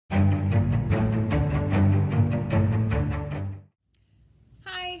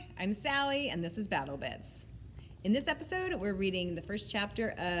I'm Sally, and this is Battle Bits. In this episode, we're reading the first chapter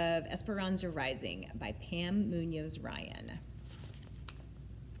of Esperanza Rising by Pam Munoz Ryan.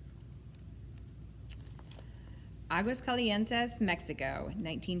 Aguascalientes, Mexico,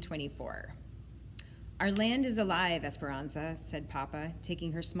 1924. Our land is alive, Esperanza, said Papa,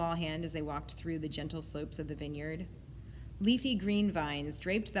 taking her small hand as they walked through the gentle slopes of the vineyard. Leafy green vines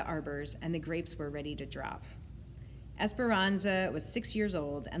draped the arbors, and the grapes were ready to drop. Esperanza was 6 years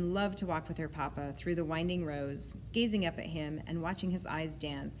old and loved to walk with her papa through the winding rows, gazing up at him and watching his eyes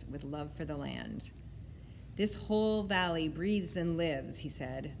dance with love for the land. This whole valley breathes and lives, he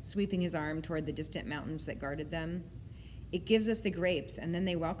said, sweeping his arm toward the distant mountains that guarded them. It gives us the grapes, and then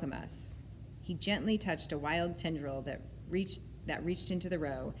they welcome us. He gently touched a wild tendril that reached into the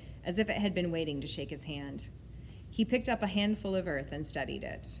row, as if it had been waiting to shake his hand. He picked up a handful of earth and studied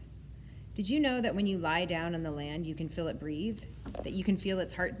it. Did you know that when you lie down on the land, you can feel it breathe? That you can feel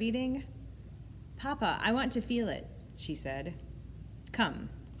its heart beating? Papa, I want to feel it, she said. Come.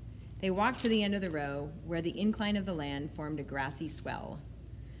 They walked to the end of the row, where the incline of the land formed a grassy swell.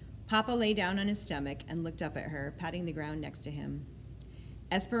 Papa lay down on his stomach and looked up at her, patting the ground next to him.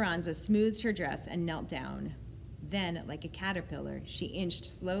 Esperanza smoothed her dress and knelt down. Then, like a caterpillar, she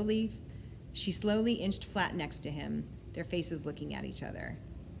slowly inched flat next to him, their faces looking at each other.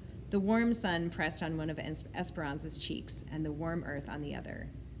 The warm sun pressed on one of Esperanza's cheeks and the warm earth on the other.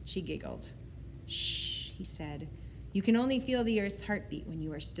 She giggled. Shh, he said. You can only feel the earth's heartbeat when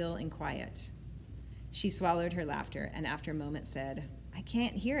you are still and quiet. She swallowed her laughter and after a moment said, I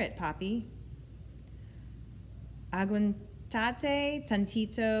can't hear it, Papi. Aguantate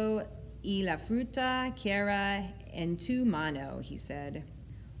tantito y la fruta quiera en tu mano, he said.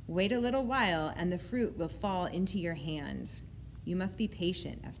 Wait a little while and the fruit will fall into your hand. You must be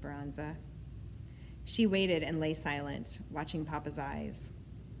patient, Esperanza. She waited and lay silent, watching Papa's eyes.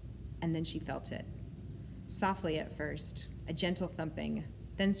 And then she felt it. Softly at first, a gentle thumping,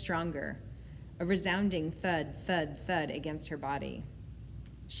 then stronger, a resounding thud, thud, thud against her body.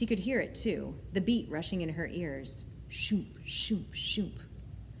 She could hear it too, the beat rushing in her ears. Shoop, shoop, shoop.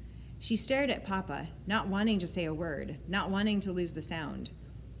 She stared at Papa, not wanting to say a word, not wanting to lose the sound,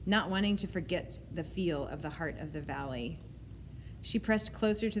 not wanting to forget the feel of the heart of the valley. She pressed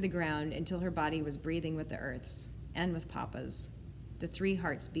closer to the ground until her body was breathing with the earth's and with Papa's, the three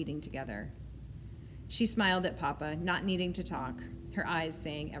hearts beating together. She smiled at Papa, not needing to talk, her eyes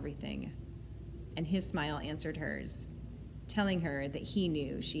saying everything. And his smile answered hers, telling her that he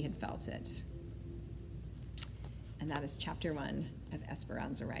knew she had felt it. And that is chapter 1 of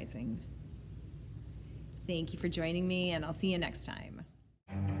Esperanza Rising. Thank you for joining me, and I'll see you next time.